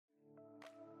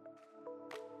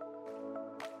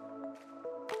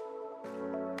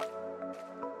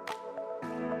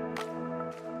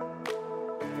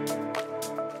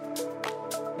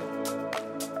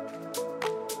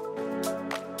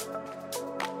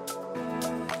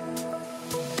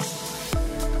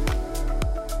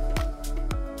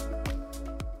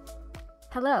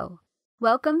Hello,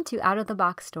 welcome to Out of the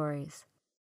Box Stories.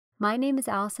 My name is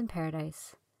Allison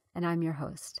Paradise, and I'm your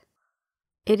host.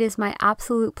 It is my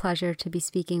absolute pleasure to be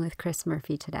speaking with Chris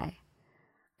Murphy today.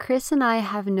 Chris and I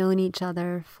have known each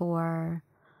other for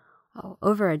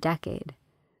over a decade.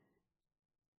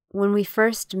 When we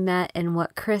first met in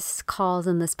what Chris calls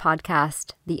in this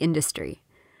podcast, the industry.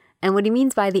 And what he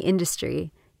means by the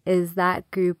industry is that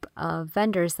group of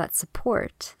vendors that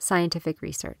support scientific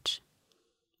research.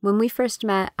 When we first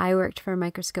met, I worked for a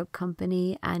microscope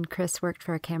company and Chris worked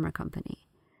for a camera company.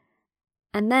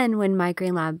 And then when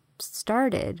Migraine Lab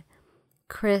started,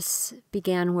 Chris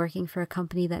began working for a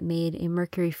company that made a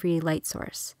mercury-free light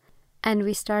source. And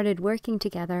we started working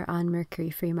together on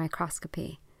mercury-free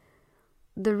microscopy.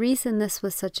 The reason this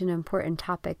was such an important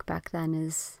topic back then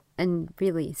is, and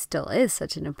really still is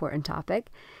such an important topic,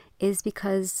 is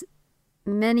because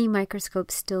many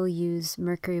microscopes still use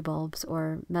mercury bulbs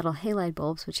or metal halide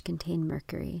bulbs which contain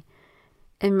mercury.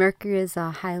 And mercury is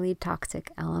a highly toxic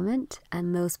element,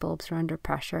 and those bulbs are under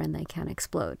pressure and they can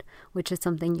explode, which is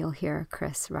something you'll hear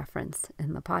Chris reference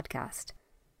in the podcast.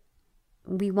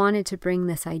 We wanted to bring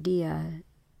this idea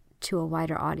to a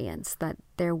wider audience that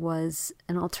there was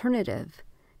an alternative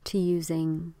to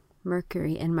using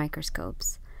mercury in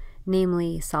microscopes,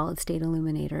 namely solid-state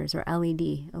illuminators or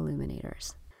LED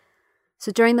illuminators.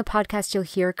 So during the podcast, you'll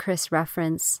hear Chris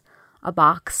reference a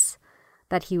box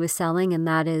that he was selling, and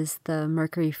that is the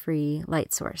mercury-free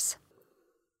light source.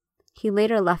 He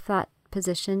later left that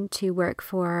position to work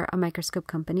for a microscope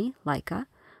company, Leica,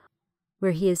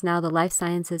 where he is now the Life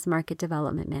Sciences Market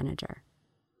Development Manager.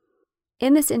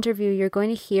 In this interview, you're going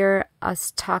to hear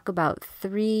us talk about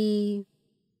three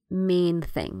main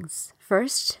things.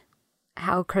 First,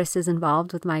 how Chris is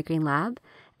involved with Migraine Lab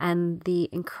and the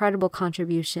incredible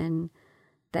contribution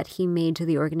that he made to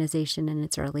the organization in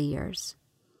its early years.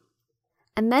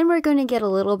 And then we're going to get a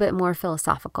little bit more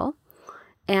philosophical,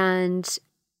 and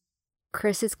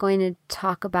Chris is going to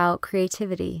talk about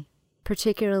creativity,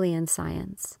 particularly in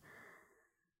science,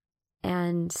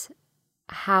 and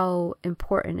how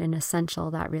important and essential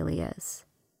that really is.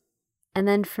 And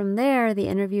then from there, the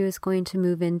interview is going to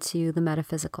move into the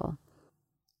metaphysical,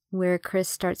 where Chris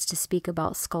starts to speak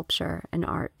about sculpture and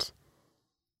art.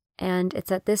 And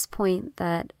it's at this point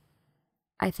that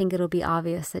I think it'll be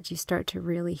obvious that you start to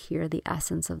really hear the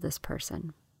essence of this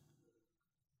person.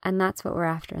 And that's what we're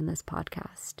after in this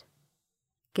podcast.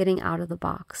 Getting out of the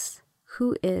box.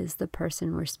 Who is the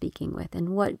person we're speaking with, and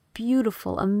what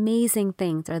beautiful, amazing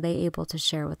things are they able to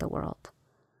share with the world?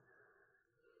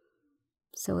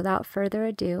 So without further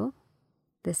ado,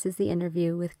 this is the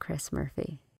interview with Chris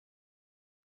Murphy.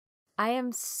 I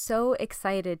am so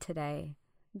excited today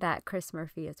that Chris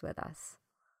Murphy is with us.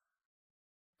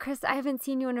 Chris, I haven't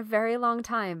seen you in a very long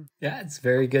time. Yeah, it's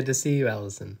very good to see you,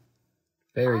 Allison.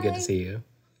 Very good to see you.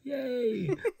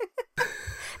 Yay!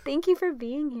 Thank you for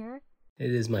being here.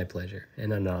 It is my pleasure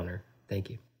and an honor. Thank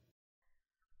you.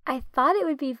 I thought it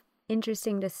would be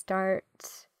interesting to start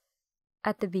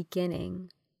at the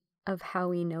beginning of how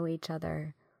we know each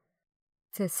other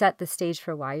to set the stage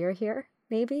for why you're here,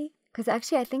 maybe. Because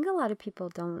actually, I think a lot of people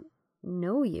don't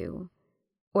know you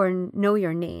or know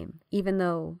your name, even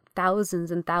though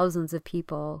thousands and thousands of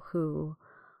people who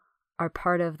are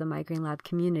part of the Migraine Lab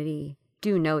community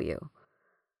do know you.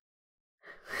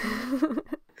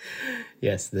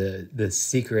 Yes, the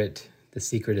secret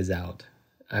is out.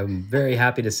 I'm very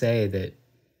happy to say that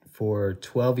for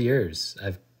 12 years,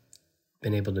 I've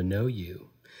been able to know you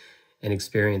and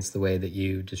experience the way that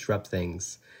you disrupt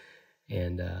things,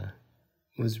 and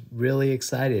was really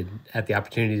excited at the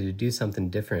opportunity to do something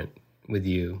different with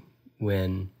you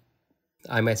when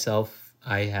I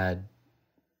had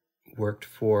worked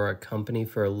for a company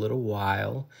for a little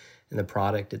while, and the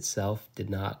product itself did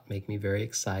not make me very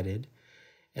excited.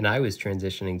 And I was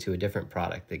transitioning to a different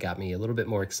product that got me a little bit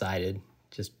more excited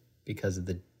just because of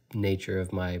the nature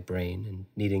of my brain and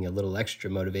needing a little extra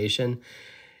motivation.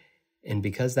 And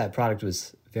because that product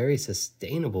was very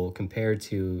sustainable compared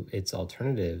to its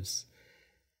alternatives,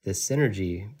 the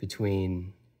synergy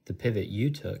between the pivot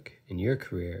you took in your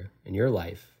career, in your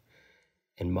life,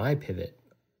 and my pivot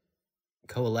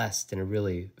coalesced in a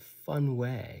really fun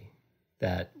way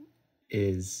that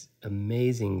is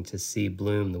amazing to see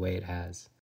bloom the way it has.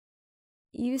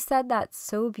 You said that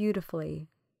so beautifully.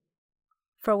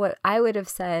 For what I would have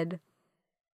said,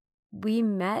 we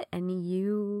met and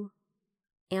you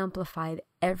amplified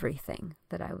everything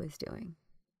that I was doing.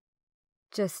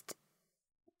 Just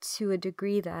to a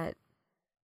degree that,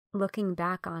 looking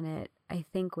back on it, I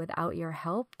think without your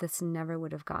help, this never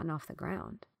would have gotten off the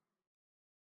ground.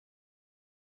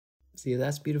 See,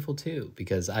 that's beautiful too,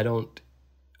 because I don't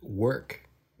work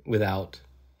without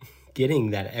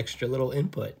getting that extra little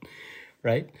input,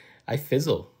 right? I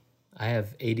fizzle. I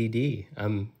have ADD.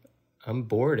 I'm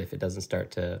bored if it doesn't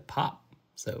start to pop.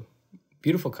 So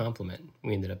beautiful compliment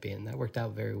we ended up being. That worked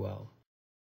out very well.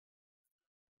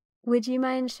 Would you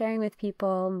mind sharing with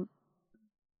people,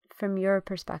 from your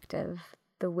perspective,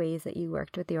 the ways that you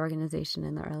worked with the organization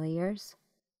in the early years?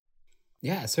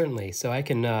 Yeah, certainly. So I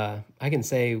can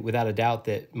say without a doubt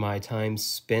that my time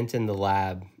spent in the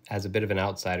lab as a bit of an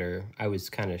outsider, I was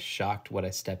kind of shocked what I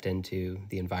stepped into,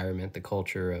 the environment, the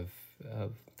culture of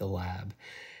the lab.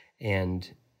 And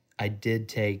I did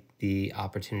take the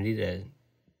opportunity to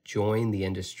join the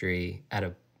industry at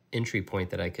an entry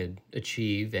point that I could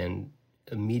achieve, and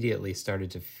immediately started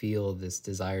to feel this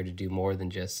desire to do more than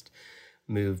just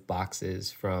move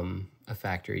boxes from a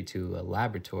factory to a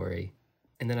laboratory.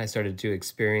 And then I started to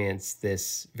experience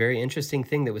this very interesting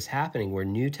thing that was happening where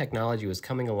new technology was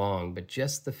coming along, but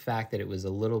just the fact that it was a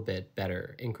little bit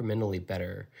better, incrementally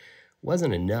better,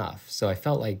 wasn't enough. So I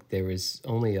felt like there was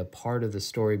only a part of the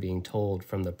story being told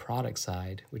from the product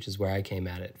side, which is where I came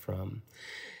at it from.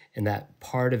 And that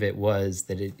part of it was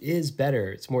that it is better,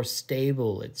 it's more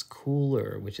stable, it's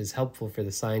cooler, which is helpful for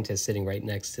the scientist sitting right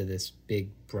next to this big,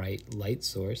 bright light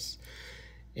source.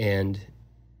 And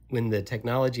when the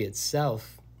technology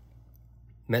itself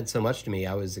meant so much to me,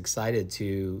 I was excited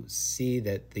to see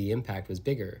that the impact was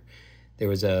bigger. There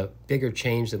was a bigger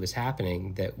change that was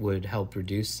happening that would help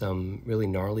reduce some really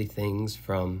gnarly things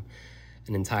from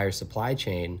an entire supply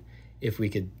chain if we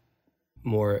could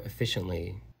more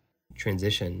efficiently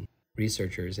transition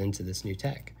researchers into this new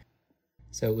tech.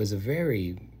 So it was a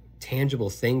very tangible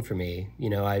thing for me.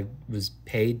 I was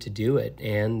paid to do it,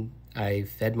 and I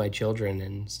fed my children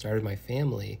and started my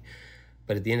family.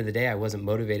 But at the end of the day, I wasn't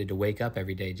motivated to wake up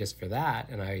every day just for that.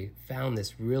 And I found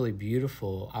this really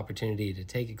beautiful opportunity to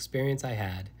take experience I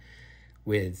had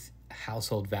with a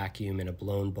household vacuum and a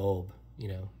blown bulb,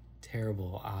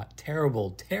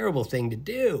 terrible thing to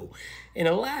do in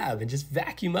a lab, and just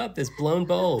vacuum up this blown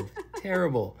bulb.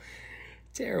 terrible.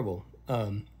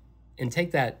 And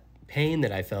take that pain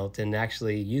that I felt and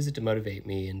actually use it to motivate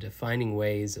me into finding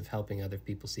ways of helping other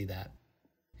people see that.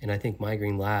 And I think My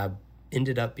Green Lab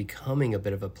ended up becoming a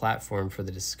bit of a platform for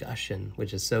the discussion,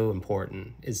 which is so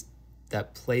important, is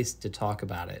that place to talk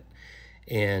about it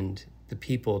and the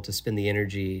people to spend the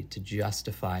energy to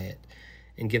justify it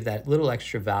and give that little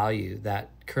extra value, that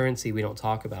currency we don't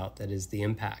talk about, that is the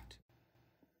impact.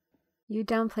 You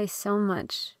downplay so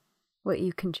much what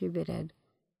you contributed.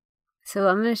 So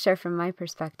I'm going to share from my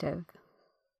perspective,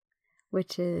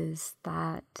 which is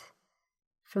that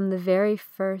from the very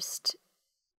first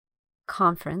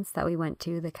conference that we went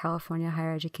to, the California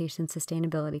Higher Education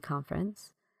Sustainability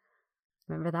Conference.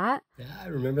 Remember that? Yeah, I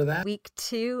remember that. Week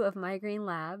 2 of My Green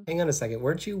Lab. Hang on a second.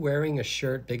 Weren't you wearing a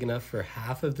shirt big enough for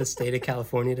half of the state of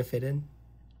California to fit in?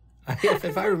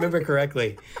 If I remember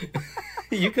correctly,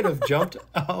 you could have jumped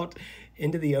out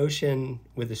into the ocean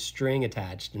with a string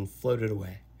attached and floated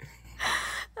away.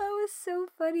 That was so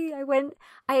funny. I went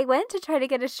to try to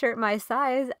get a shirt my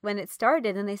size when it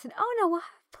started, and they said, "Oh no, we'll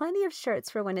have plenty of shirts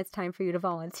for when it's time for you to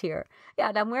volunteer." Yeah,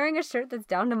 and I'm wearing a shirt that's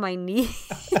down to my knee.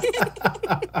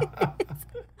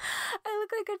 I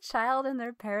look like a child in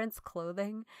their parents'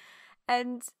 clothing.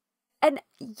 And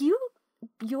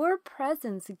your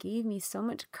presence gave me so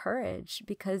much courage,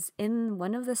 because in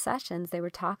one of the sessions they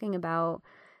were talking about,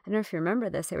 I don't know if you remember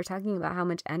this, they were talking about how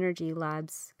much energy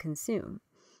labs consume.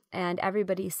 And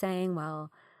everybody's saying,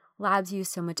 well, labs use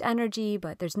so much energy,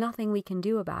 but there's nothing we can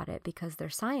do about it because they're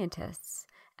scientists.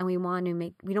 And we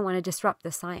don't want to disrupt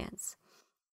the science.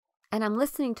 And I'm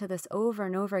listening to this over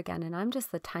and over again, and I'm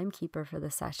just the timekeeper for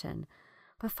the session.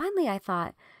 But finally I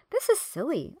thought, this is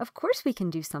silly. Of course we can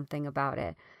do something about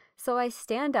it. So I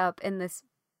stand up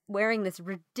wearing this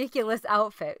ridiculous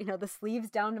outfit, the sleeves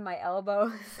down to my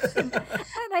elbows. And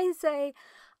I say,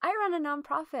 I run a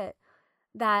nonprofit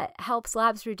that helps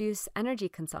labs reduce energy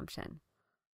consumption.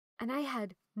 And I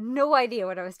had no idea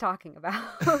what I was talking about.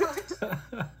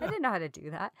 I didn't know how to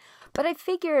do that. But I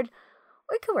figured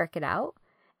we could work it out.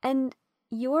 And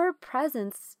your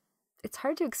presence, it's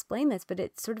hard to explain this, but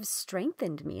it sort of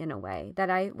strengthened me in a way that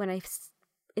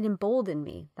it emboldened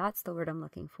me. That's the word I'm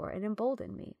looking for. It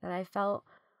emboldened me, that I felt,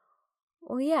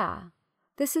 well, yeah,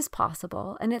 this is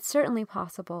possible. And it's certainly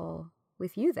possible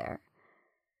with you there.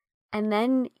 And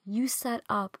then you set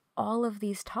up all of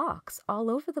these talks all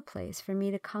over the place for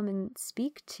me to come and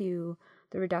speak to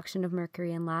the reduction of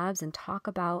mercury in labs and talk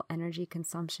about energy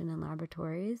consumption in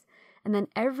laboratories. And then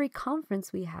every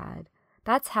conference we had,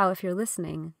 that's how, if you're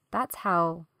listening, that's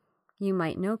how you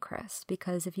might know Chris.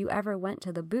 Because if you ever went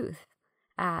to the booth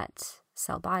at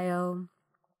Cell Bio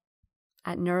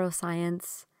at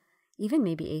neuroscience, even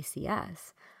maybe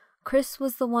ACS, Chris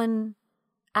was the one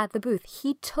at the booth.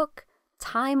 He took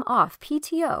time off,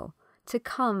 PTO, to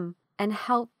come and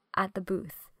help at the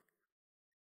booth.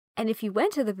 And if you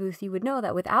went to the booth, you would know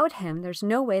that without him, there's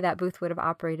no way that booth would have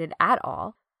operated at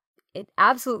all. It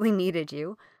absolutely needed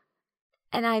you.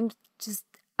 And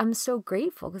I'm so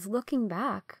grateful, because looking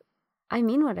back, I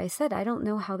mean what I said. I don't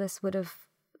know how this would have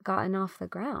gotten off the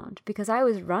ground, because I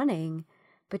was running,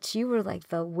 but you were like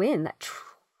the wind that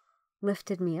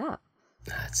lifted me up.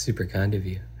 That's super kind of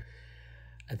you.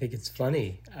 I think it's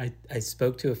funny. I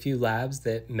spoke to a few labs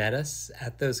that met us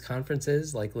at those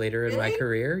conferences, like later in my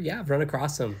career. Yeah, I've run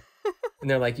across them. And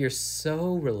they're like, you're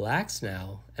so relaxed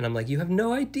now. And I'm like, you have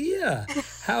no idea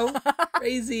how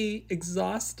crazy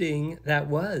exhausting that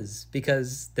was,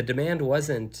 because the demand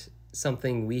wasn't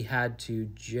something we had to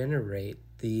generate.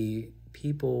 The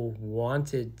people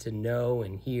wanted to know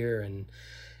and hear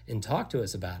and talk to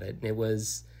us about it. And it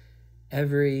was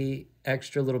every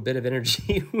extra little bit of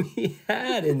energy we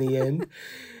had in the end.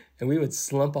 And we would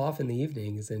slump off in the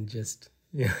evenings and just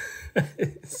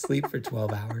sleep for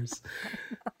 12 hours.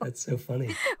 That's so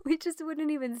funny. We just wouldn't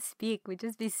even speak. We'd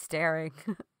just be staring.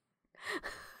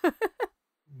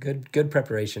 Good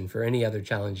preparation for any other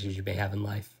challenges you may have in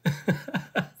life.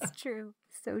 It's true.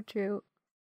 So true.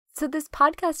 So this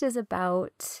podcast is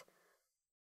about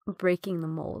breaking the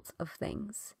mold of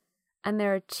things. And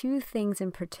there are two things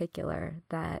in particular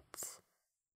that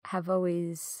have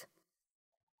always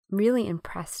really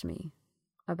impressed me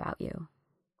about you,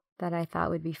 that I thought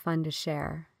would be fun to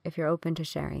share if you're open to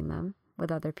sharing them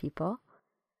with other people.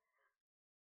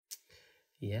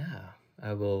 Yeah,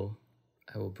 I will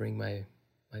bring my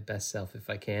best self if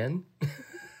I can.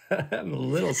 I'm a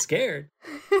little scared.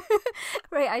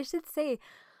 Right, I should say,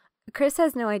 Chris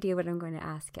has no idea what I'm going to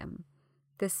ask him.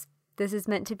 This is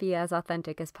meant to be as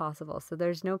authentic as possible, so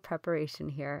there's no preparation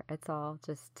here. It's all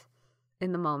just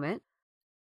in the moment.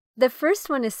 The first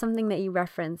one is something that you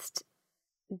referenced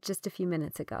just a few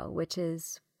minutes ago, which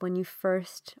is when you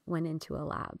first went into a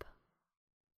lab.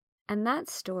 And that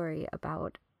story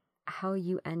about how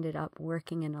you ended up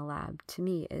working in a lab, to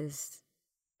me, is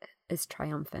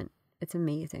triumphant. It's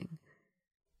amazing.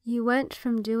 You went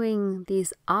from doing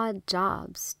these odd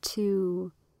jobs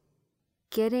to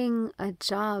getting a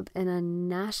job in a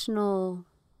national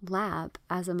lab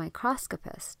as a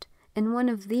microscopist in one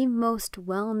of the most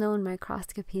well-known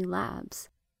microscopy labs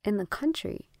in the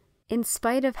country, in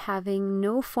spite of having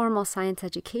no formal science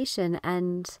education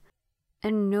and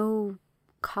no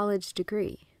college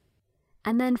degree.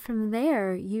 And then from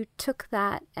there, you took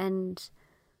that and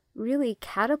really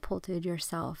catapulted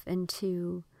yourself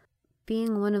into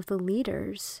being one of the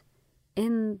leaders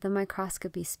in the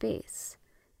microscopy space,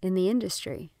 in the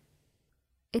industry.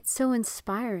 It's so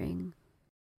inspiring.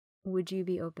 Would you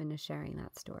be open to sharing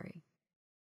that story?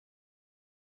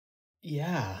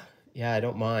 Yeah, I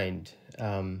don't mind.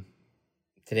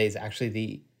 Today's actually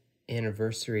the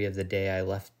anniversary of the day I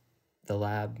left the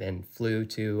lab and flew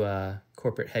to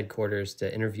corporate headquarters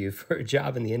to interview for a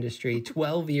job in the industry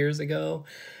 12 years ago.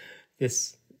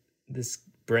 This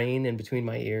brain in between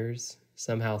my ears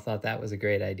somehow thought that was a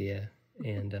great idea,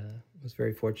 and was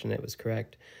very fortunate it was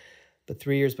correct. But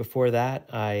 3 years before that,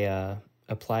 I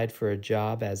applied for a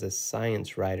job as a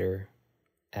science writer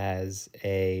as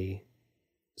a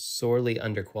sorely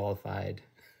underqualified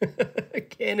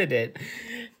candidate.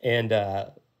 And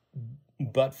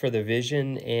but for the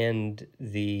vision and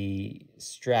the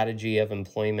strategy of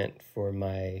employment for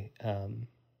my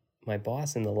my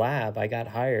boss in the lab, I got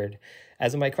hired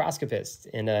as a microscopist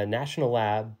in a national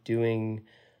lab doing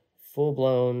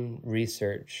full-blown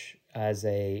research as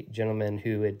a gentleman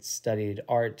who had studied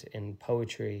art and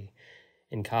poetry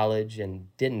in college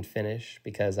and didn't finish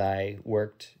because I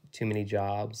worked too many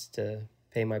jobs to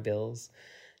pay my bills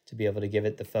to be able to give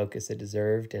it the focus it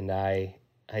deserved. And I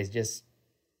just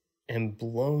am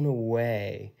blown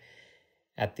away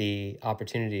at the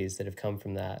opportunities that have come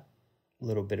from that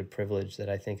little bit of privilege that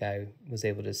I think I was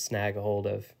able to snag a hold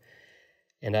of.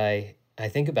 And I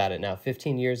think about it now,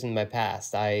 15 years in my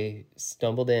past, I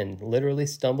literally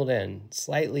stumbled in,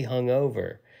 slightly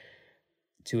hungover,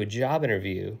 to a job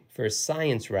interview for a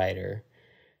science writer.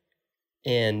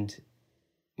 And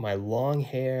my long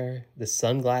hair, the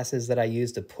sunglasses that I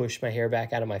used to push my hair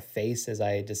back out of my face as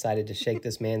I decided to shake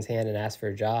this man's hand and ask for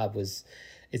a job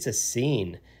it's a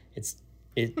scene.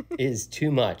 It is too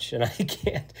much, and I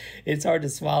can't, it's hard to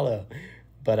swallow.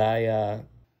 But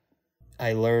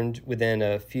I learned within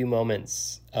a few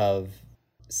moments of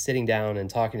sitting down and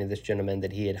talking to this gentleman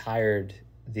that he had hired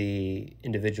the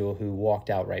individual who walked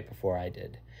out right before I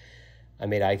did. I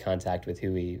made eye contact with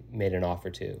who he made an offer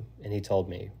to, and he told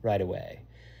me right away.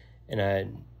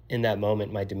 And in that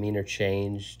moment, my demeanor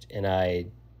changed, and I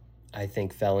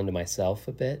think fell into myself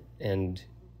a bit and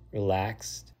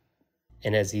relaxed.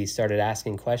 And as he started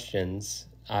asking questions,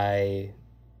 I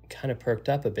kind of perked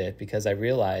up a bit because I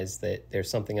realized that there's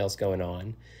something else going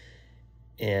on.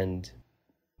 And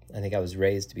I think I was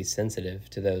raised to be sensitive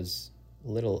to those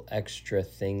little extra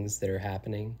things that are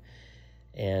happening.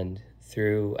 And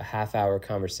through a half-hour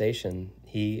conversation,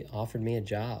 he offered me a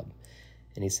job.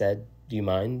 And he said, "Do you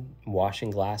mind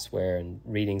washing glassware and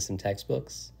reading some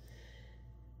textbooks?"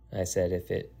 I said, "If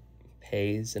it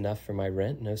pays enough for my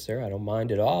rent, no, sir, I don't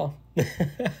mind at all."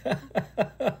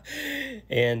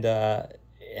 And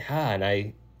and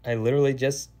I literally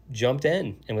just jumped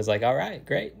in and was like, all right,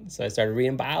 great. So I started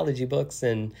reading biology books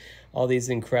and all these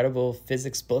incredible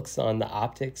physics books on the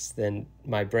optics. Then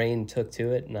my brain took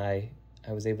to it, and I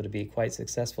was able to be quite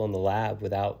successful in the lab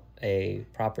without a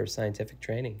proper scientific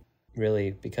training,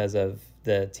 really because of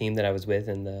the team that I was with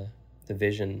and the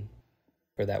vision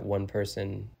for that one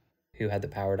person who had the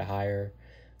power to hire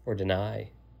or deny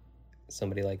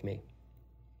somebody like me.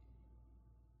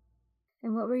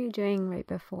 And what were you doing right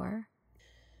before?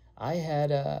 I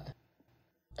had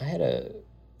a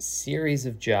series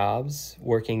of jobs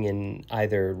working in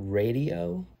either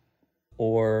radio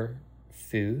or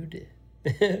food,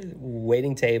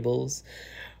 waiting tables,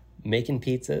 making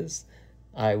pizzas.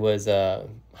 I was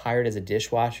hired as a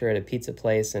dishwasher at a pizza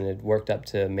place and had worked up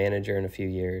to manager in a few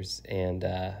years, and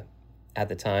at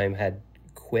the time had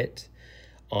quit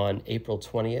on April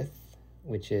 20th,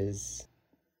 which is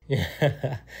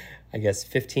I guess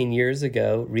 15 years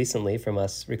ago recently from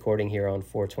us recording here on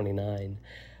 4/29.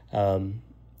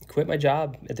 Quit my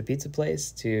job at the pizza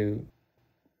place to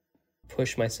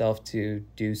push myself to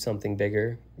do something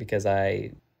bigger because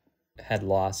I had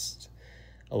lost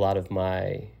a lot of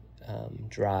my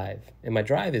drive. And my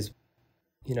drive is,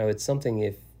 it's something,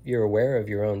 if you're aware of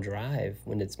your own drive,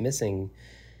 when it's missing,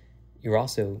 you're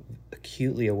also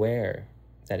acutely aware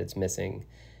that it's missing.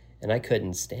 And I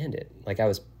couldn't stand it. Like, I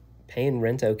was paying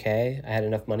rent okay. I had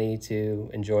enough money to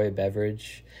enjoy a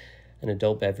beverage, an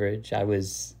adult beverage. I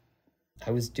was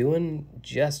doing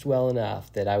just well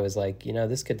enough that I was like,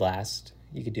 this could last.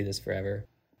 You could do this forever.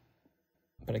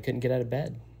 But I couldn't get out of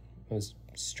bed. I was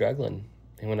struggling.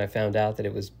 And when I found out that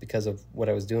it was because of what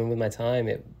I was doing with my time,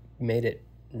 it made it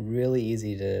really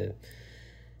easy to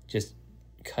just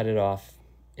cut it off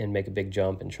and make a big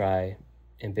jump and try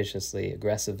ambitiously,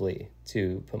 aggressively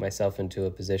to put myself into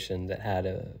a position that had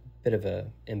a bit of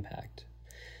an impact.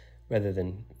 Rather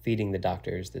than feeding the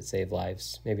doctors that save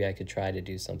lives, maybe I could try to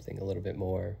do something a little bit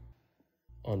more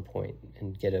on point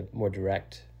and get a more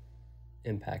direct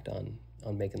impact on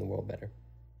making the world better.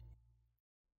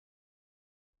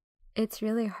 It's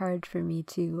really hard for me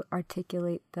to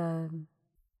articulate the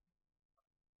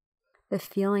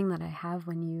feeling that I have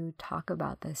when you talk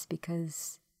about this,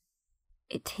 because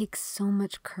it takes so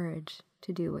much courage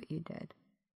to do what you did.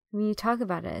 I mean, you talk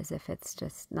about it as if it's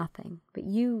just nothing, but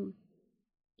you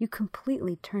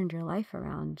completely turned your life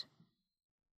around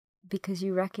because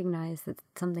you recognized that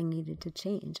something needed to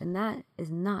change, and that is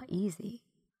not easy.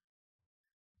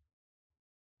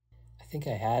 I think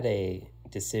I had a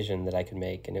decision that I could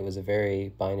make, and it was a very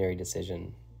binary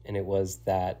decision, and it was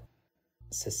that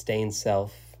sustain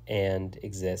self and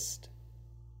exist,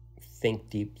 think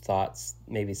deep thoughts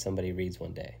maybe somebody reads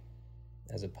one day.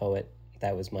 As a poet,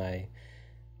 that was my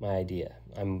idea.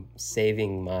 I'm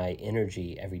saving my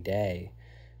energy every day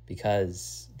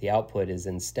because the output is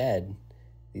instead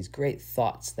these great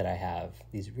thoughts that I have,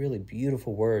 these really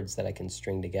beautiful words that I can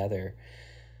string together.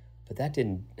 But that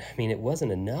it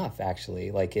wasn't enough,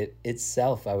 actually. Like, it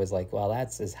itself, I was like, well,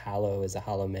 that's as hollow as a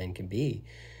hollow man can be.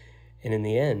 And in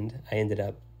the end, I ended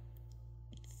up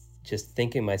just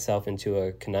thinking myself into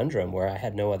a conundrum where I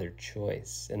had no other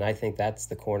choice. And I think that's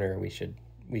the corner we should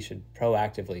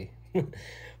proactively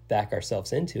back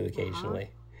ourselves into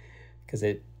occasionally, because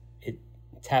it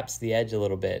taps the edge a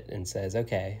little bit and says,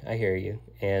 okay, I hear you,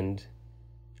 and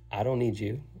I don't need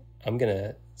you. I'm going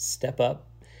to step up.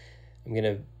 I'm going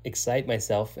to excite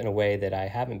myself in a way that I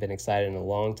haven't been excited in a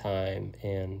long time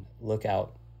and look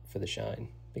out for the shine,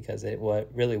 because what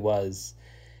really was,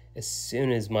 as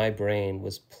soon as my brain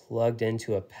was plugged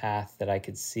into a path that I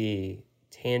could see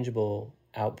tangible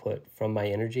output from my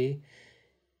energy,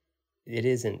 it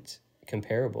isn't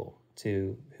comparable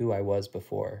to who I was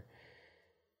before.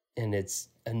 And it's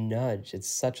a nudge. It's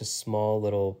such a small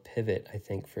little pivot, I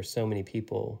think, for so many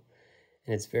people.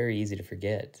 And it's very easy to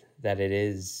forget that it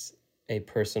is a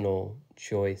personal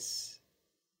choice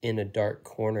in a dark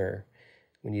corner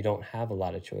when you don't have a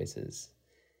lot of choices.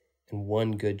 And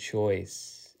one good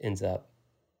choice ends up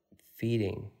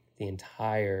feeding the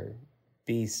entire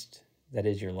beast that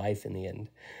is your life in the end.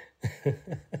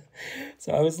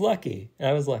 So I was lucky.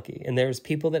 And there was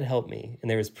people that helped me, and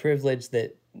there was privilege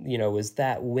that, was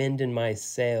that wind in my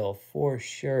sail for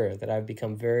sure, that I've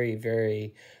become very,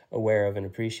 very aware of and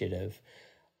appreciative.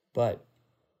 But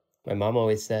my mom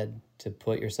always said to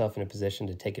put yourself in a position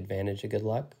to take advantage of good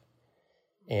luck.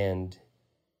 And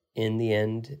in the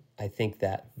end, I think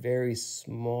that very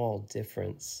small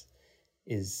difference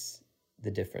is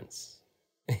the difference.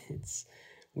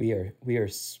 We are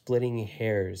splitting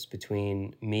hairs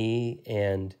between me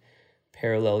and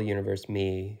parallel universe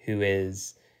me, who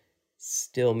is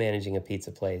still managing a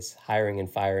pizza place, hiring and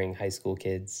firing high school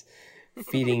kids,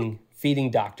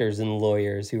 feeding doctors and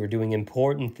lawyers who are doing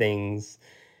important things,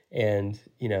 and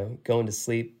going to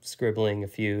sleep scribbling a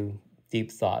few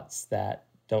deep thoughts that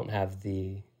don't have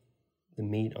the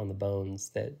meat on the bones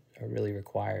that are really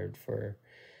required for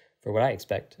what I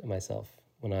expect of myself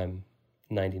when I'm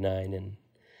 99 and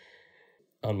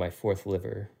on my fourth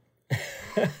liver,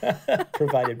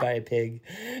 provided by a pig,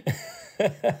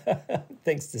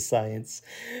 thanks to science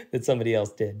that somebody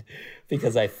else did,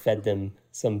 because I fed them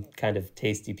some kind of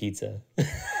tasty pizza.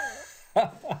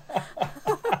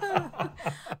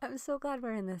 I'm so glad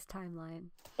we're in this timeline.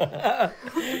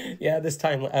 Yeah, this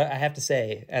timeline, I have to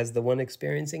say, as the one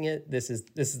experiencing it, this is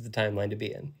the timeline to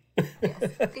be in. Yes,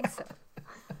 I think so.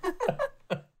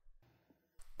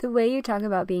 The way you talk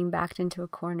about being backed into a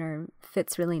corner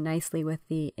fits really nicely with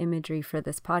the imagery for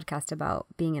this podcast about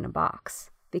being in a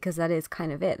box, because that is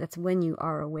kind of it. That's when you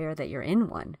are aware that you're in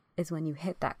one, is when you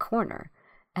hit that corner.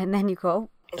 And then you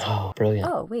go, oh, brilliant.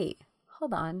 Oh, wait,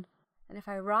 hold on. And if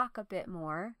I rock a bit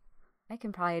more, I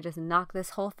can probably just knock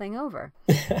this whole thing over.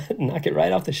 Knock it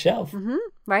right off the shelf. Mm-hmm,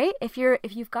 right? If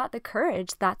you've got the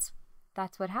courage, that's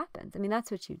what happens. I mean, that's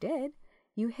what you did.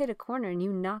 You hit a corner and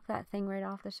you knock that thing right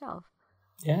off the shelf.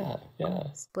 Yeah.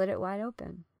 Split it wide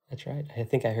open. That's right. I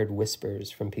think I heard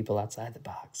whispers from people outside the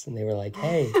box, and they were like,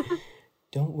 hey,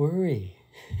 don't worry.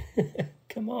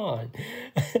 Come on.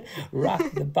 Rock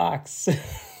the box.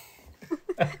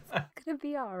 It's gonna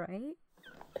be all right.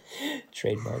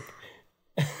 Trademark.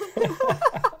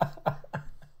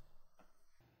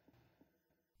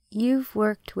 You've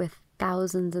worked with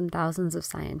thousands and thousands of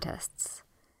scientists,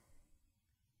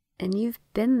 and you've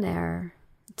been there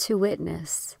to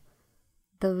witness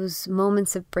those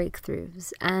moments of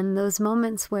breakthroughs and those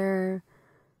moments where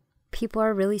people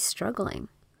are really struggling.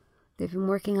 They've been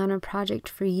working on a project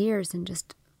for years and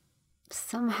just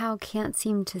somehow can't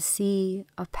seem to see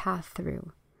a path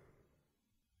through.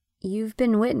 You've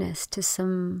been witness to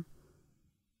some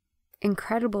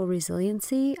incredible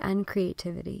resiliency and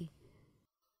creativity.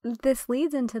 This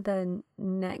leads into the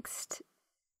next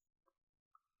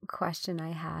question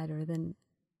I had, or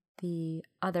the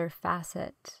other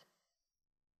facet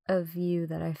of you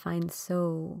that I find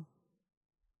so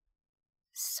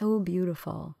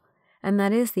beautiful, and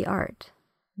that is the art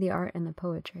and the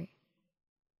poetry.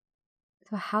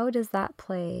 So how does that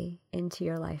play into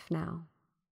your life now?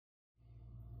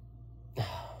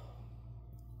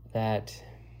 That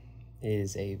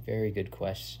is a very good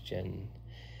question.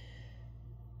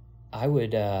 I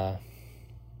would,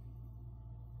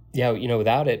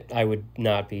 without it, I would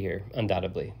not be here,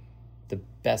 undoubtedly. The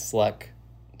best luck,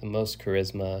 the most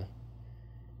charisma,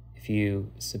 if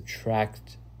you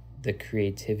subtract the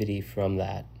creativity from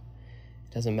that,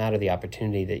 it doesn't matter the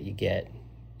opportunity that you get.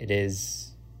 It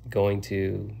is going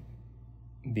to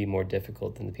be more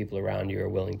difficult than the people around you are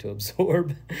willing to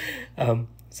absorb.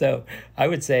 So I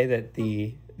would say that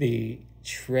the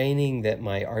training that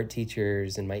my art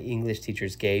teachers and my English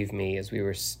teachers gave me as we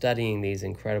were studying these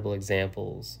incredible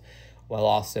examples, while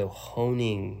also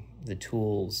honing the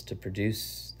tools to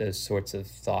produce those sorts of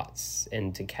thoughts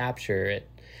and to capture it,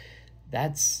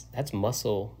 that's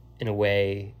muscle in a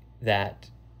way that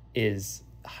is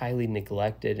highly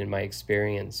neglected in my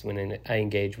experience when I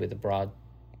engage with the broad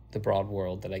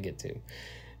world that I get to.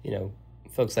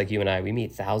 Folks like you and I, we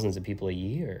meet thousands of people a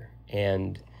year,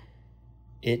 and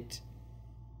it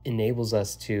enables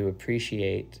us to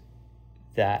appreciate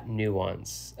that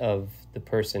nuance of the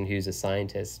person who's a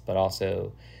scientist, but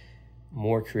also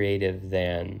more creative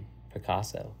than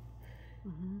Picasso.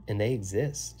 Mm-hmm. And they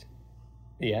exist.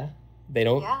 Yeah. They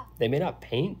may not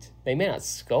paint, they may not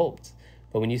sculpt,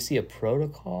 but when you see a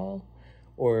protocol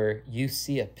or you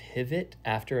see a pivot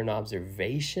after an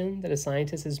observation that a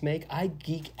scientist has made, I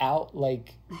geek out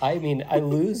I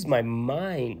lose my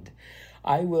mind.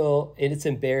 It's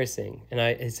embarrassing.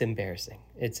 It's embarrassing.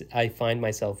 I find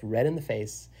myself red in the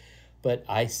face, but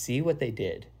I see what they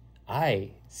did.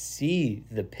 I see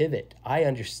the pivot. I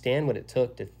understand what it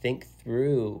took to think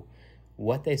through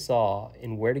what they saw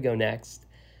and where to go next.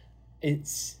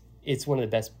 It's one of the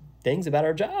best things about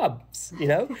our jobs.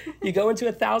 You go into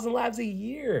 1,000 labs a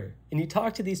year and you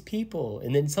talk to these people,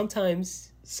 and then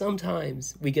sometimes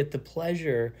we get the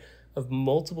pleasure of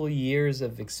multiple years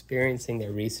of experiencing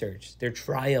their research, their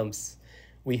triumphs.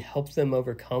 We help them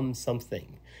overcome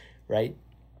something, right?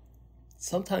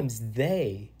 Sometimes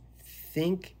they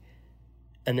think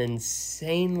an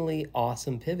insanely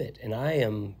awesome pivot, and I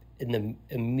am in the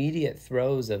immediate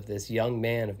throes of this young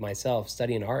man of myself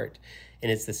studying art,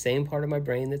 and it's the same part of my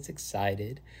brain that's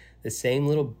excited, the same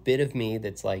little bit of me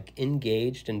that's like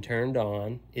engaged and turned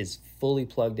on is fully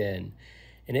plugged in,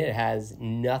 and it has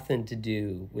nothing to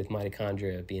do with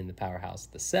mitochondria being the powerhouse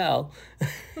of the cell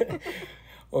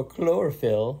or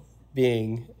chlorophyll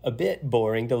being a bit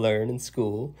boring to learn in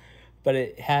school, but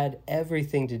it had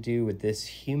everything to do with this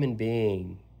human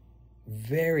being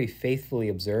very faithfully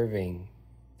observing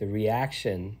the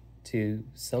reaction to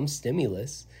some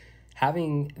stimulus,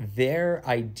 having their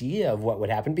idea of what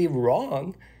would happen be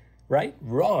wrong, right?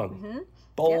 Wrong. Mm-hmm.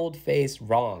 Bold-faced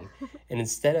wrong. And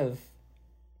instead of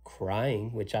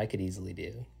crying, which I could easily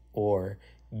do, or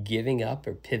giving up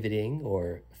or pivoting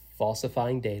or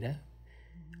falsifying data,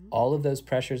 all of those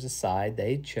pressures aside,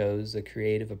 they chose a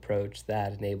creative approach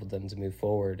that enabled them to move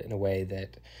forward in a way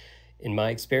that, in my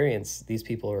experience, these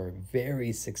people are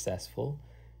very successful.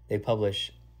 They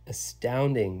publish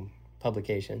astounding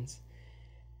publications.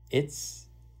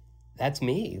 That's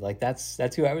me. Like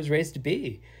that's who I was raised to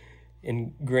be.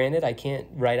 And granted, I can't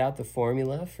write out the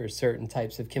formula for certain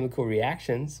types of chemical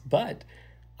reactions, but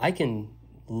I can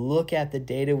look at the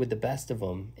data with the best of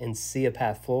them and see a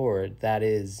path forward that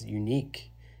is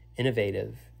unique,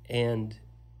 innovative, and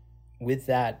with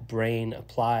that brain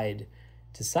applied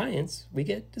to science, we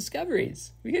get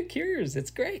discoveries, we get cures.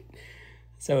 It's great.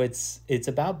 So it's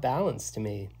about balance to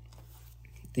me.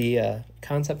 The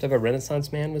concept of a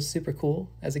Renaissance man was super cool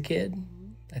as a kid.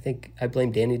 I think I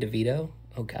blame Danny DeVito.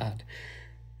 Oh God,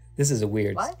 this is a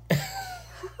weird. What?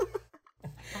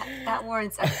 that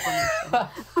warrants explanation.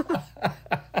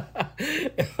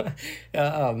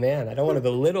 Oh man, I don't want to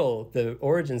belittle the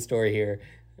origin story here,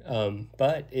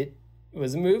 but it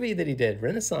was a movie that he did,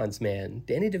 Renaissance Man,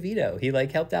 Danny DeVito. He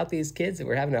like helped out these kids that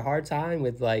were having a hard time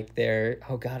with like their.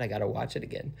 Oh God, I gotta watch it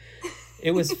again.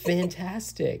 It was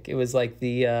fantastic. It was like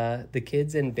the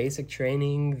kids in basic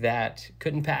training that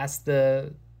couldn't pass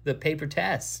the paper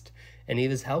test, and he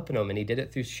was helping them, and he did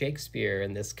it through Shakespeare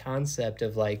and this concept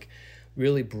of like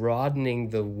really broadening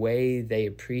the way they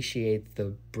appreciate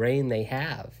the brain they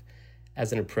have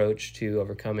as an approach to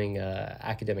overcoming an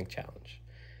academic challenge,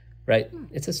 right?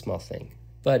 It's a small thing,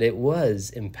 but it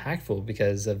was impactful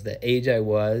because of the age I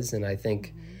was, and I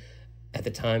think at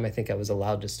the time, I think I was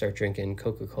allowed to start drinking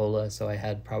Coca-Cola, so I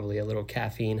had probably a little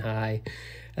caffeine high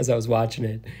as I was watching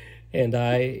it, and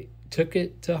I took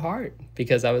it to heart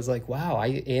because I was like, wow, I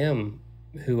am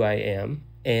who I am,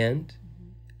 and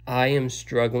I am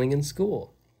struggling in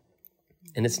school.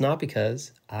 And it's not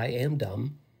because I am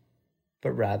dumb,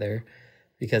 but rather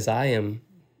because I am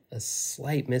a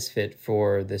slight misfit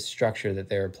for the structure that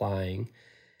they're applying.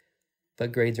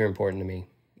 But grades are important to me.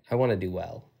 I want to do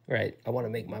well, right? I want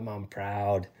to make my mom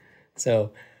proud.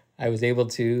 So I was able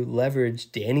to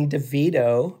leverage Danny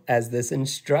DeVito as this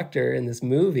instructor in this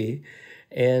movie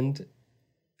and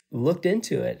looked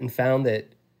into it and found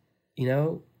that,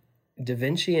 Da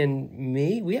Vinci and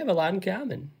me, we have a lot in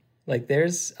common. Like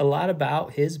there's a lot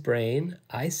about his brain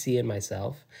I see in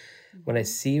myself. When I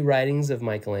see writings of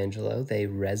Michelangelo, they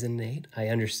resonate. I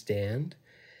understand.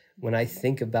 When I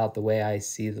think about the way I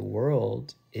see the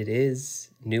world, it is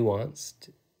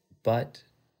nuanced, but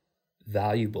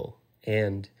valuable.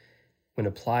 And when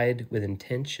applied with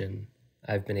intention,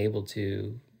 I've been able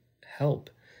to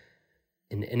help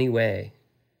in any way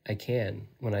I can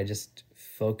when I just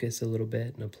focus a little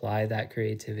bit and apply that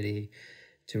creativity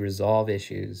to resolve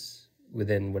issues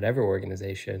within whatever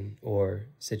organization or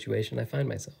situation I find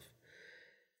myself.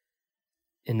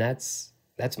 And that's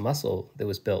muscle that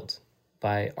was built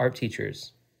by art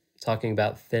teachers talking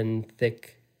about thin,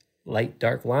 thick, light,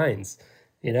 dark lines,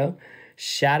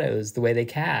 shadows, the way they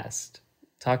cast,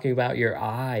 talking about your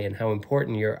eye and how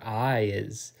important your eye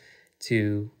is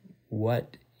to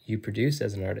what you produce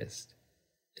as an artist.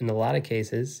 In a lot of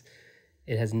cases,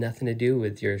 it has nothing to do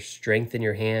with your strength in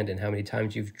your hand and how many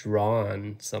times you've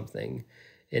drawn something.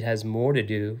 It has more to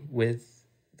do with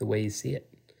the way you see it.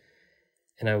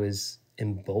 And I was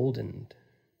emboldened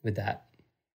with that.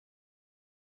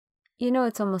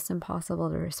 It's almost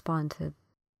impossible to respond to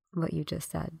what you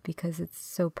just said because it's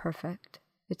so perfect.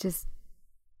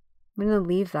 I'm going to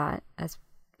leave that as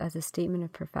a statement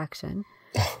of perfection.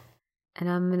 And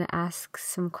I'm going to ask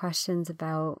some questions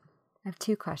about, I have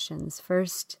two questions.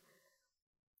 First,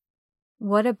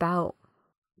 what about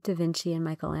Da Vinci and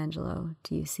Michelangelo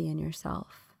do you see in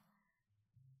yourself?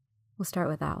 We'll start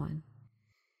with that one.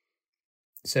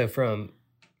 So from,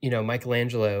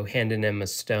 Michelangelo handing him a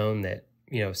stone that,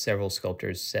 several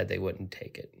sculptors said they wouldn't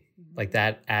take it. Mm-hmm. Like,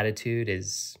 that attitude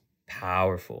is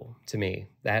powerful to me.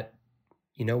 That,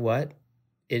 you know what?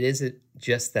 It isn't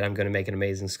just that I'm going to make an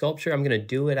amazing sculpture. I'm going to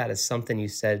do it out of something you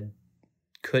said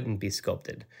couldn't be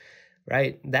sculpted,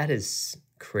 right? That is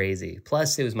crazy.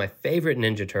 Plus, it was my favorite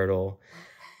Ninja Turtle.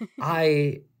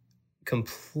 I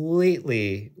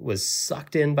completely was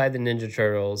sucked in by the Ninja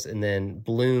Turtles and then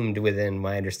bloomed within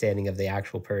my understanding of the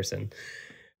actual person.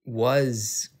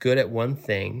 Was good at one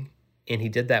thing, and he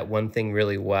did that one thing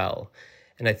really well.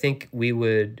 And I think we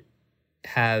would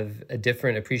have a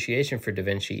different appreciation for Da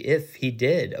Vinci if he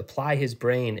did apply his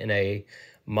brain in a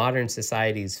modern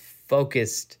society's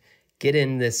focused, get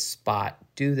in this spot,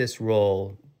 do this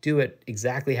role, do it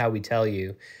exactly how we tell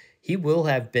you. He will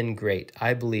have been great.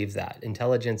 I believe that.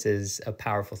 Intelligence is a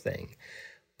powerful thing.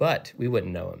 But we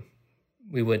wouldn't know him.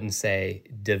 We wouldn't say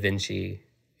Da Vinci.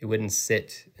 It wouldn't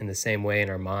sit in the same way in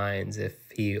our minds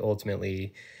if he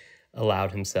ultimately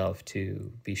allowed himself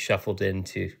to be shuffled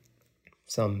into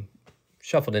some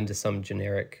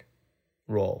generic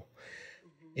role.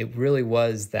 It really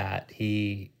was that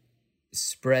he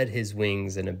spread his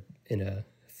wings in a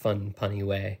fun, punny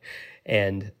way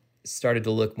and started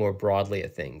to look more broadly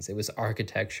at things. It was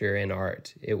architecture and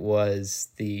art. It was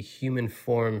the human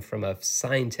form from a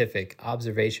scientific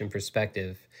observation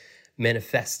perspective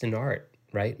manifest in art,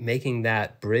 right? Making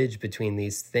that bridge between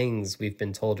these things we've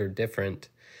been told are different.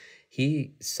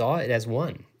 He saw it as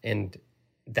one, and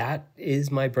that is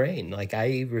my brain. Like,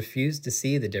 I refuse to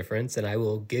see the difference, and I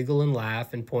will giggle and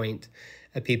laugh and point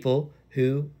at people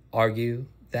who argue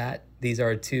that these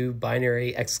are two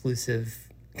binary exclusive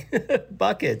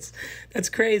buckets. That's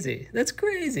crazy. That's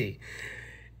crazy.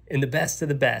 And the best of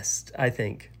the best, I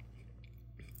think,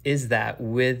 is that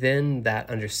within that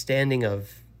understanding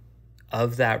of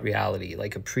that reality,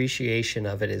 like, appreciation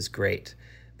of it is great,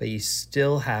 but you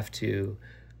still have to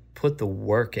put the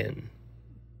work in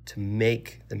to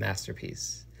make the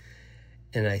masterpiece.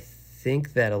 And I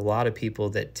think that a lot of people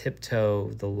that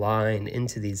tiptoe the line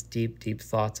into these deep, deep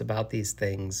thoughts about these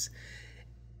things,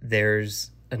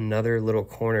 there's another little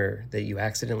corner that you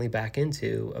accidentally back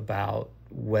into about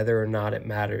whether or not it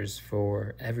matters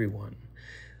for everyone,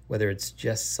 whether it's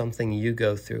just something you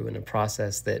go through in a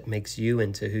process that makes you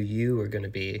into who you are going to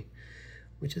be,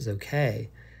 which is okay,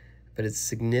 but it's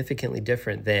significantly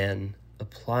different than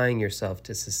applying yourself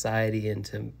to society and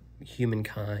to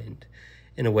humankind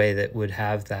in a way that would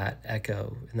have that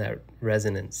echo and that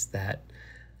resonance that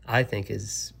I think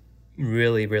is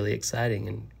really, really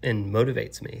exciting and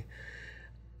motivates me.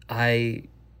 I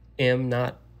am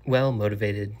not well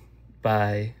motivated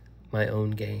by my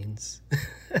own gains.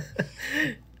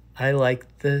 I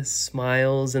like the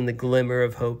smiles and the glimmer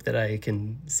of hope that I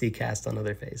can see cast on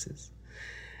other faces.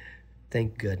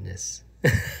 Thank goodness.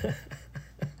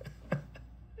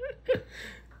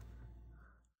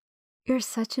 You're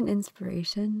such an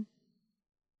inspiration.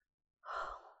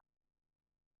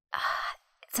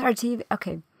 It's hard to even...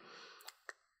 Okay.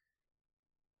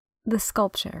 The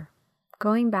sculpture.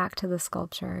 Going back to the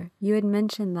sculpture, you had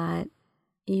mentioned that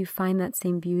you find that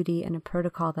same beauty in a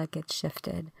protocol that gets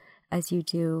shifted as you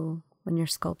do when you're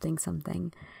sculpting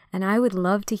something. And I would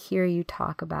love to hear you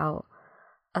talk about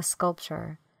a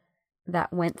sculpture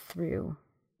that went through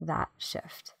that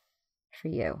shift for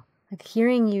you. Like,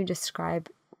 hearing you describe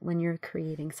when you're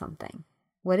creating something.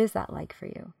 What is that like for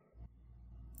you?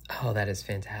 Oh, that is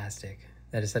fantastic.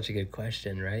 That is such a good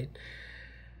question, right?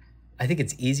 I think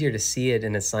it's easier to see it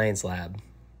in a science lab,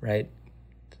 right?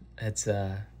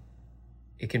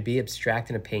 It can be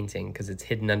abstract in a painting because it's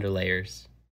hidden under layers.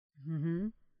 Mm-hmm.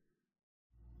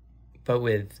 But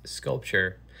with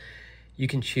sculpture, you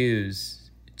can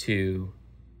choose to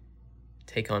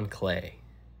take on clay,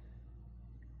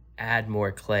 add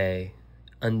more clay,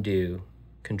 undo,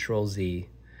 Control Z.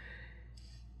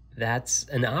 That's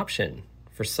an option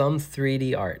for some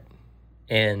 3D art.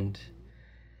 And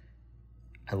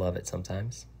I love it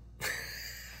sometimes.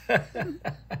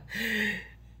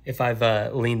 If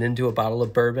I've leaned into a bottle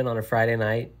of bourbon on a Friday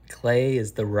night, clay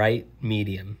is the right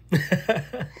medium.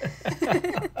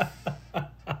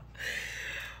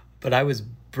 But I was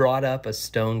brought up a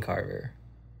stone carver.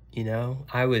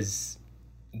 I was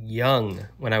young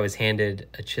when I was handed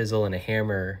a chisel and a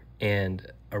hammer and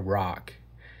a rock,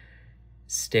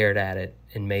 stared at it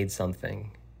and made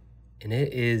something. And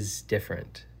it is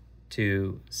different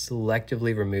to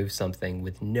selectively remove something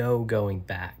with no going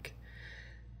back.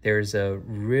 There's a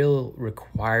real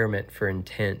requirement for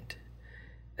intent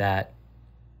that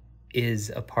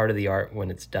is a part of the art when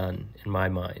it's done, in my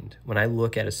mind. When I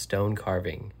look at a stone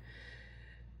carving,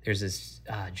 there's this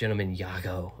gentleman,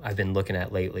 Iago, I've been looking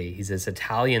at lately. He's this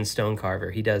Italian stone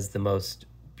carver. He does the most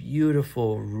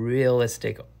beautiful,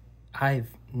 realistic. I've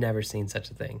never seen such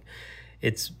a thing.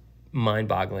 It's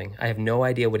mind-boggling. I have no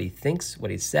idea what he thinks,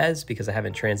 what he says, because I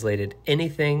haven't translated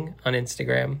anything on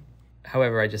Instagram.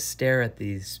 However, I just stare at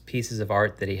these pieces of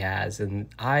art that he has, and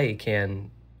I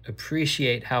can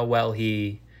appreciate how well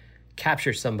he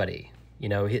captures somebody. You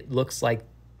know, it looks like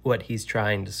what he's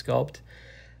trying to sculpt.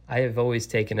 I have always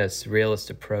taken a surrealist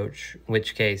approach, in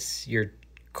which case you're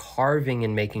carving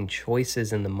and making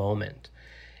choices in the moment.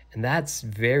 And that's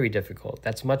very difficult.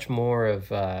 That's much more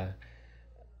of a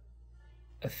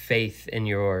faith in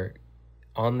your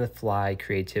on-the-fly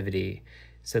creativity.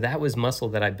 So that was muscle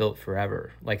that I built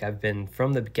forever. Like I've been,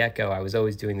 from the get-go, I was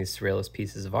always doing these surrealist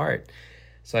pieces of art.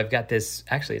 So I've got this,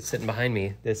 actually it's sitting behind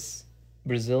me, this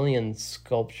Brazilian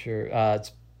sculpture,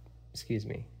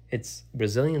 it's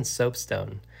Brazilian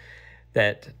soapstone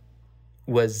that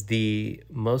was the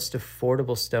most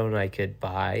affordable stone I could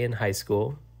buy in high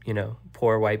school. You know,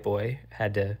 poor white boy,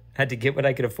 had to get what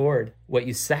I could afford. What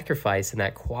you sacrifice in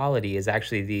that quality is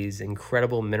actually these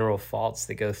incredible mineral faults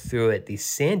that go through it, these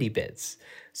sandy bits.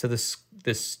 So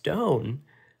the stone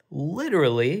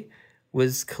literally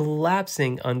was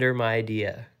collapsing under my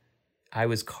idea. I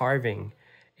was carving,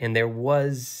 and there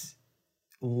was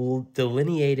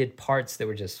delineated parts that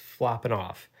were just flopping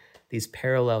off, these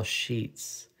parallel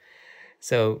sheets.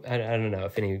 So I don't know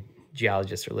if any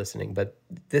geologists are listening, but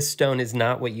this stone is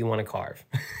not what you want to carve.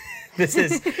 This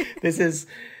is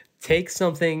take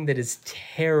something that is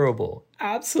terrible,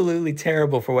 absolutely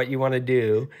terrible for what you want to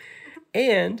do,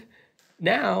 and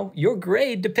now your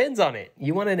grade depends on it.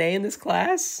 You want an A in this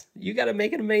class? You got to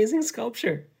make an amazing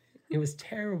sculpture. It was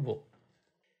terrible.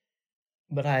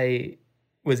 But I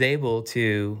was able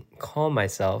to calm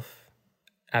myself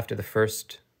after the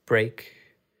first break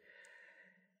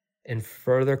and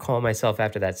further calm myself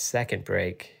after that second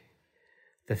break.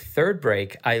 The third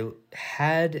break, I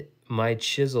had my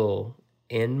chisel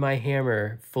and my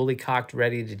hammer fully cocked,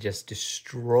 ready to just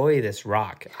destroy this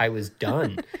rock. I was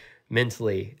done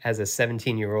mentally as a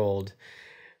 17-year-old,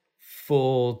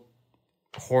 full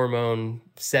hormone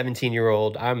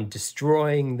 17-year-old. I'm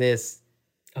destroying this.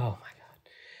 Oh my God.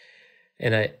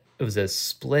 And it was a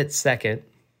split second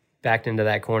backed into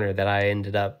that corner that I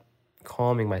ended up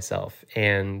calming myself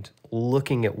and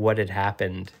looking at what had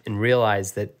happened and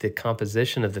realized that the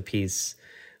composition of the piece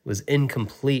was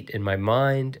incomplete in my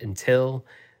mind until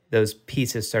those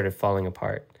pieces started falling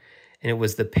apart. And it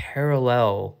was the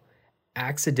parallel,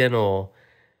 accidental,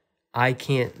 I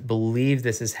can't believe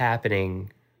this is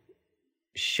happening,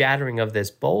 shattering of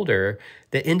this boulder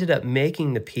that ended up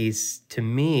making the piece, to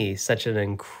me, such an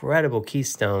incredible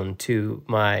keystone to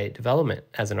my development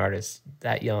as an artist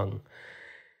that young.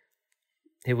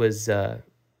 It was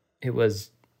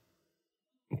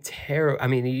terrible. I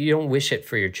mean, you don't wish it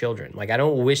for your children. Like, I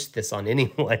don't wish this on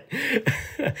anyone,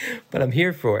 but I'm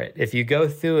here for it. If you go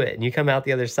through it and you come out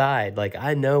the other side, like,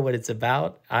 I know what it's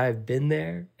about. I've been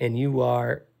there, and you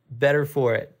are better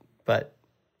for it. But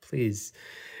please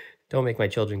don't make my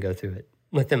children go through it.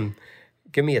 Let them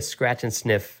give me a scratch and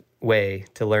sniff way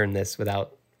to learn this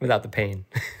without the pain.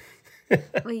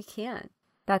 Well, you can't.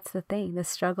 That's the thing. The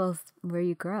struggle's where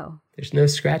you grow. There's no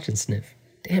scratch and sniff.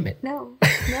 Damn it. No.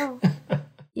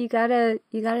 You gotta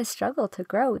struggle to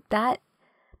grow. That,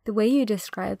 the way you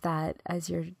described that as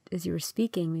you were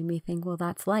speaking, made me think, well,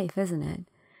 that's life, isn't it?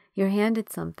 You're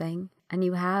handed something and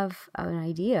you have an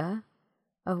idea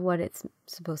of what it's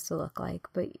supposed to look like,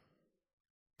 but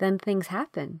then things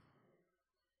happen.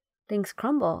 Things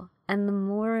crumble. And the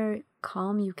more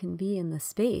calm you can be in the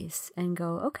space and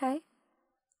go, okay,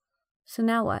 so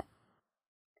now what?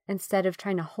 Instead of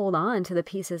trying to hold on to the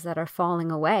pieces that are falling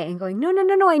away and going, no,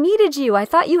 I needed you. I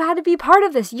thought you had to be part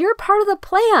of this. You're part of the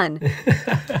plan.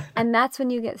 And that's when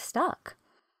you get stuck.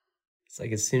 It's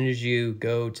like, as soon as you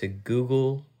go to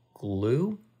Google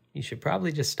glue, you should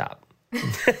probably just stop.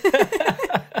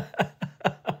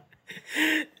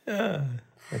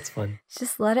 That's fun.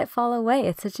 Just let it fall away.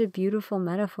 It's such a beautiful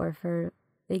metaphor for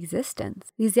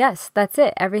existence. Because yes, that's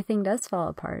it. Everything does fall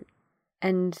apart.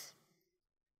 And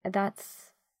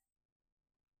that's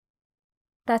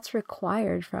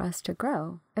required for us to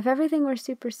grow. If everything were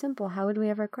super simple, how would we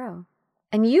ever grow?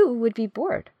 And you would be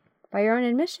bored by your own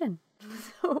admission.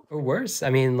 Or worse. I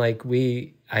mean, like,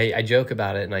 I joke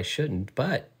about it and I shouldn't,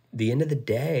 but at the end of the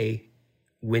day,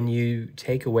 when you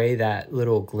take away that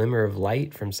little glimmer of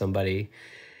light from somebody,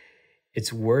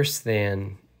 it's worse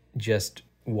than just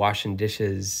washing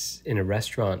dishes in a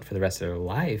restaurant for the rest of their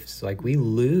life. So like we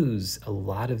lose a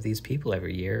lot of these people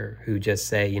every year who just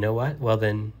say, you know what? Well,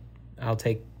 then I'll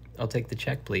take the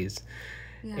check, please.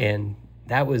 Yeah. And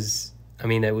that was,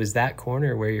 it was that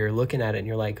corner where you're looking at it and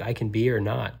you're like, I can be or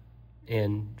not.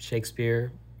 And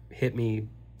Shakespeare hit me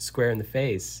square in the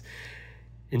face.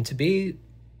 And to be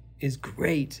is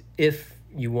great if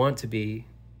you want to be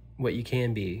what you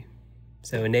can be.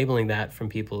 So enabling that from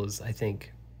people is, I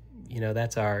think,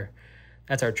 that's our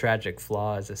tragic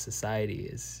flaw as a society,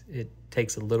 is it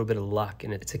takes a little bit of luck,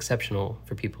 and it's exceptional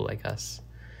for people like us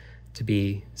to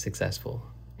be successful.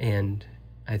 And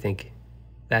I think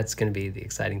that's going to be the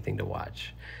exciting thing to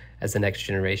watch as the next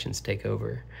generations take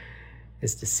over,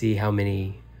 is to see how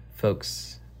many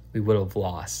folks we would have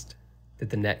lost that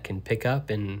the net can pick up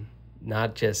and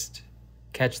not just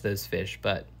catch those fish,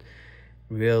 but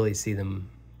really see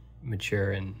them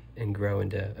mature and grow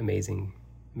into amazing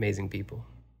people.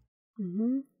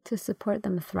 Mm-hmm. To support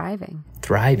them thriving.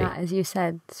 Not, as you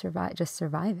said, just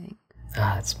surviving.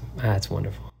 That's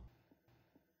wonderful.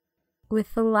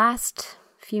 With the last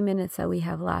few minutes that we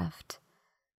have left,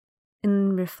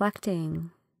 in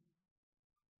reflecting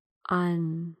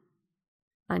on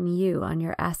you, on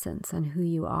your essence, on who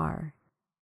you are,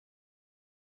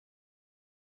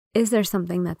 is there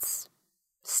something that's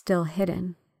still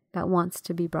hidden that wants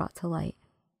to be brought to light?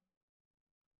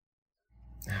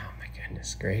 Oh my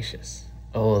goodness gracious.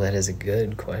 Oh, that is a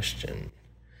good question.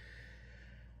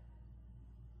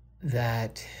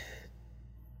 That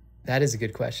is a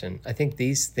good question. I think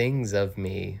these things of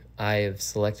me I have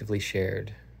selectively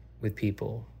shared with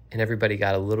people, and everybody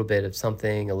got a little bit of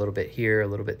something, a little bit here, a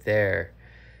little bit there.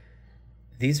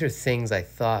 These are things I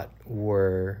thought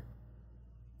were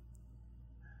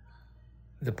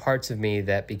the parts of me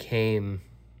that became,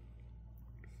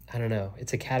 I don't know,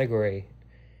 it's a category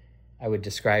I would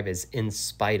describe as in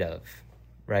spite of,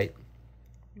 right?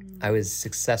 I was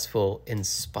successful in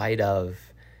spite of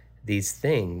these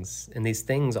things, and these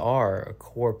things are a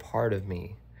core part of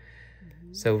me.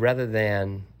 So rather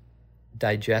than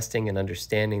digesting and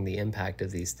understanding the impact of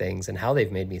these things and how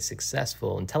they've made me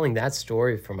successful and telling that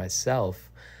story for myself,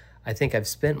 I think I've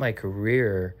spent my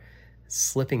career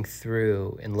slipping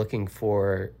through and looking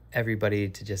for everybody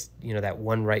to just, that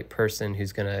one right person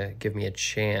who's going to give me a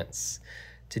chance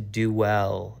to do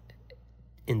well,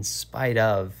 in spite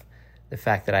of the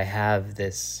fact that I have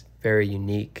this very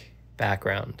unique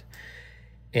background.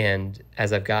 And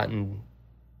as I've gotten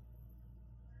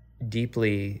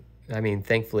deeply,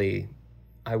 thankfully,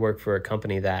 I work for a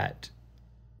company that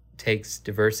takes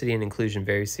diversity and inclusion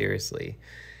very seriously.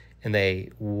 And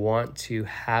they want to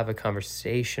have a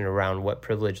conversation around what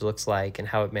privilege looks like and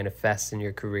how it manifests in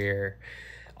your career.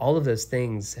 All of those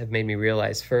things have made me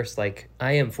realize, first, like,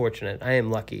 I am fortunate, I am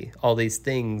lucky. All these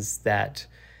things that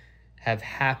have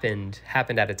happened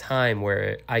at a time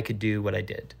where I could do what I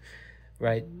did,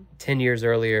 right? 10 years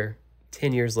earlier,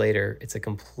 10 years later, it's a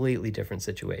completely different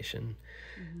situation.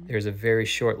 Mm-hmm. There's a very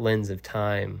short lens of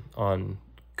time on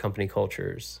company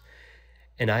cultures.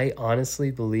 And I honestly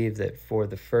believe that for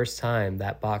the first time,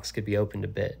 that box could be opened a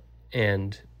bit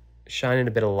and shining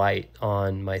a bit of light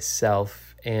on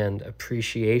myself and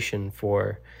appreciation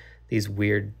for these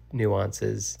weird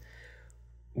nuances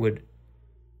would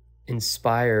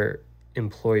inspire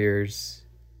employers,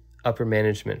 upper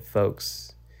management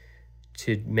folks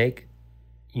to make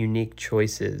unique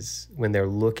choices when they're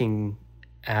looking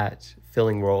at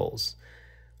filling roles,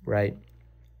 right?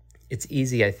 It's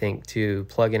easy, I think, to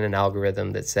plug in an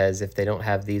algorithm that says if they don't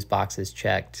have these boxes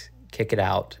checked, kick it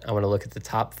out. I want to look at the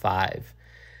top 5.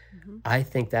 Mm-hmm. I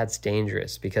think that's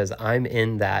dangerous because I'm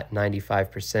in that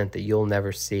 95% that you'll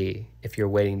never see if you're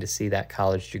waiting to see that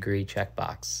college degree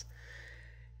checkbox.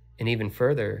 And even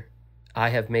further, I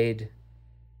have made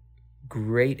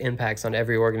great impacts on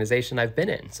every organization I've been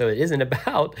in. So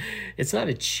it's not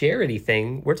a charity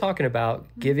thing. We're talking about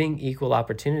giving equal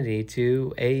opportunity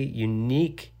to a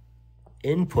unique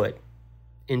input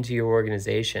into your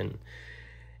organization.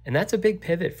 And that's a big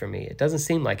pivot for me. It doesn't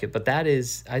seem like it, but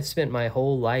I've spent my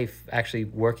whole life actually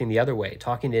working the other way,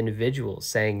 talking to individuals,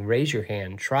 saying, raise your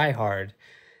hand, try hard.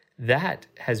 That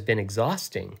has been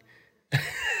exhausting.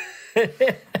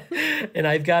 And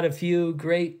I've got a few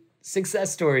great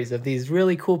success stories of these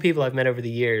really cool people I've met over the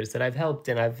years that I've helped,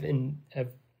 and I've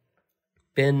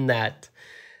been that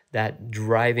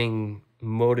driving,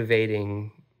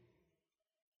 motivating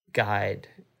guide,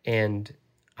 and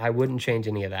I wouldn't change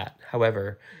any of that.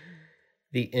 However,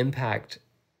 the impact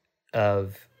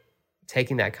of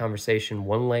taking that conversation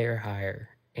one layer higher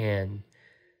and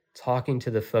talking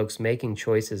to the folks making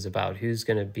choices about who's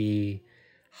going to be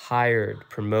hired,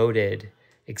 promoted,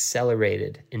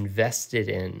 accelerated, invested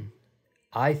in.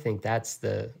 I think that's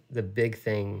the big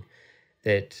thing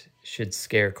that should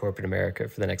scare corporate America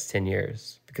for the next 10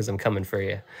 years, because I'm coming for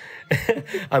you.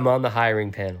 I'm on the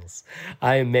hiring panels.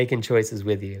 I am making choices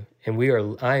with you. And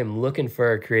I am looking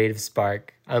for a creative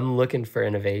spark. I'm looking for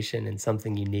innovation and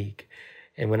something unique.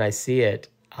 And when I see it,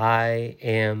 I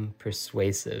am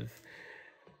persuasive.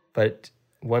 But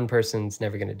one person's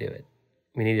never going to do it.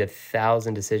 We need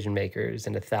 1,000 decision makers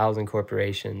and 1,000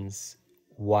 corporations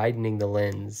widening the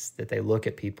lens that they look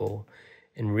at people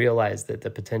and realize that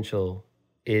the potential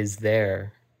is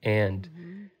there and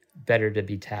better to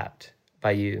be tapped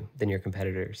by you than your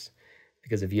competitors.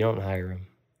 Because if you don't hire them,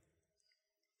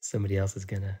 somebody else is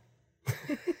gonna.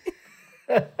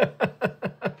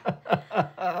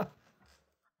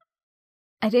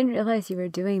 I didn't realize you were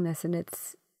doing this, and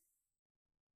it's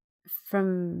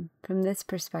from this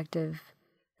perspective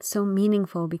so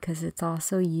meaningful, because it's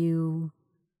also you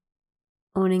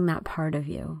owning that part of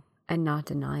you and not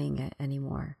denying it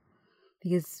anymore.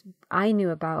 Because I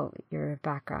knew about your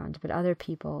background, but other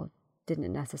people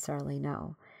didn't necessarily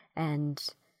know. And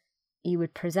you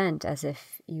would present as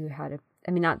if you had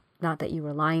not that you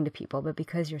were lying to people, but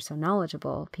because you're so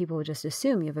knowledgeable, people would just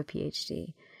assume you have a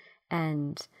PhD.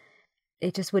 And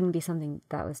it just wouldn't be something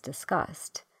that was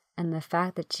discussed. And the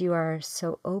fact that you are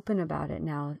so open about it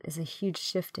now is a huge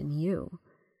shift in you.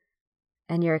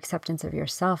 And your acceptance of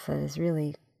yourself is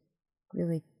really,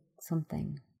 really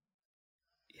something.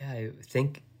 Yeah, I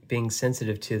think being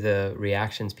sensitive to the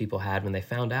reactions people had when they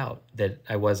found out that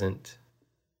I wasn't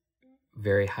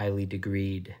very highly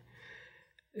degreed.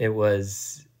 It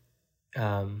was,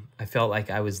 I felt like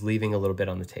I was leaving a little bit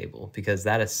on the table, because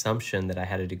that assumption that I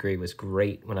had a degree was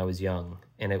great when I was young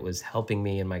and it was helping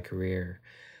me in my career.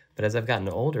 But as I've gotten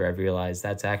older, I've realized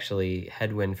that's actually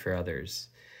headwind for others.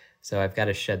 So I've got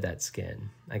to shed that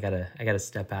skin. I gotta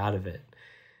step out of it.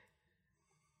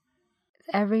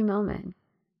 Every moment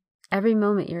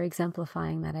you're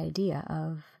exemplifying that idea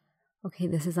of, okay,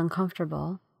 this is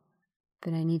uncomfortable,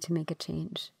 but I need to make a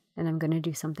change and I'm going to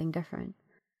do something different.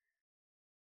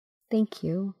 Thank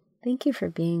you. Thank you for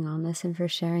being on this and for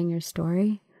sharing your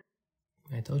story.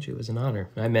 I told you it was an honor.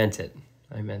 I meant it.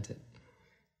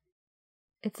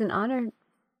 It's an honor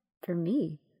for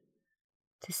me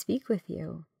to speak with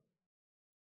you.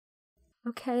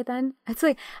 Okay, then. It's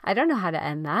like, I don't know how to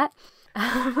end that.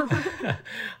 I'm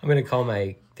going to call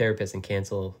my therapist and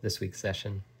cancel this week's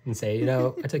session and say,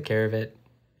 I took care of it.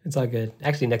 It's all good.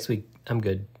 Actually, next week, I'm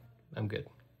good.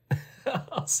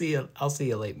 I'll see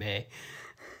you late May.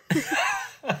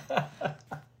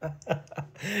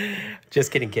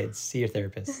 Just kidding, kids. See your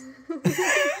therapist.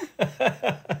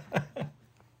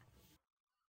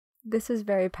 This is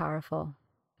very powerful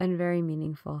and very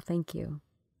meaningful. Thank you.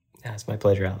 Yeah, it's my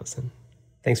pleasure, Allison.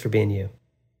 Thanks for being you.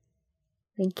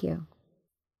 Thank you.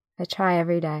 I try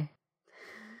every day.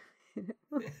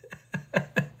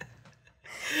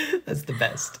 That's the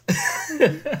best.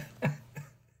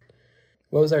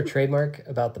 What was our trademark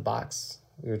about the box?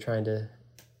 We were trying to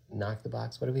knock the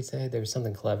box. What did we say? There was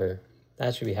something clever.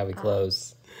 That should be how we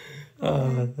close.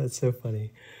 Oh, that's so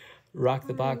funny. Rock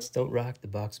the box, don't rock the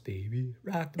box, baby.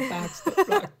 Rock the box, don't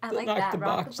rock, I like knock that. the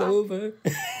Rock box the box. over.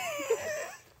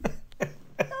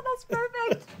 Oh, that's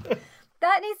perfect.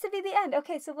 That needs to be the end.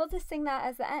 Okay, so we'll just sing that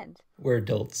as the end. We're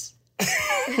adults.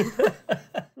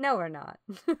 No, we're not.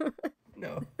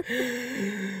 No.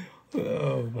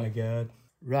 Oh, my God.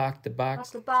 Rock the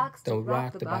box. Don't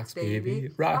rock the box, baby.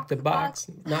 Rock the box.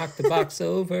 Knock the box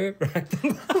over. Rock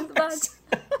the box.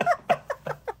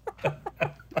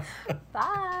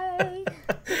 Bye.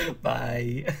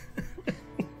 Bye.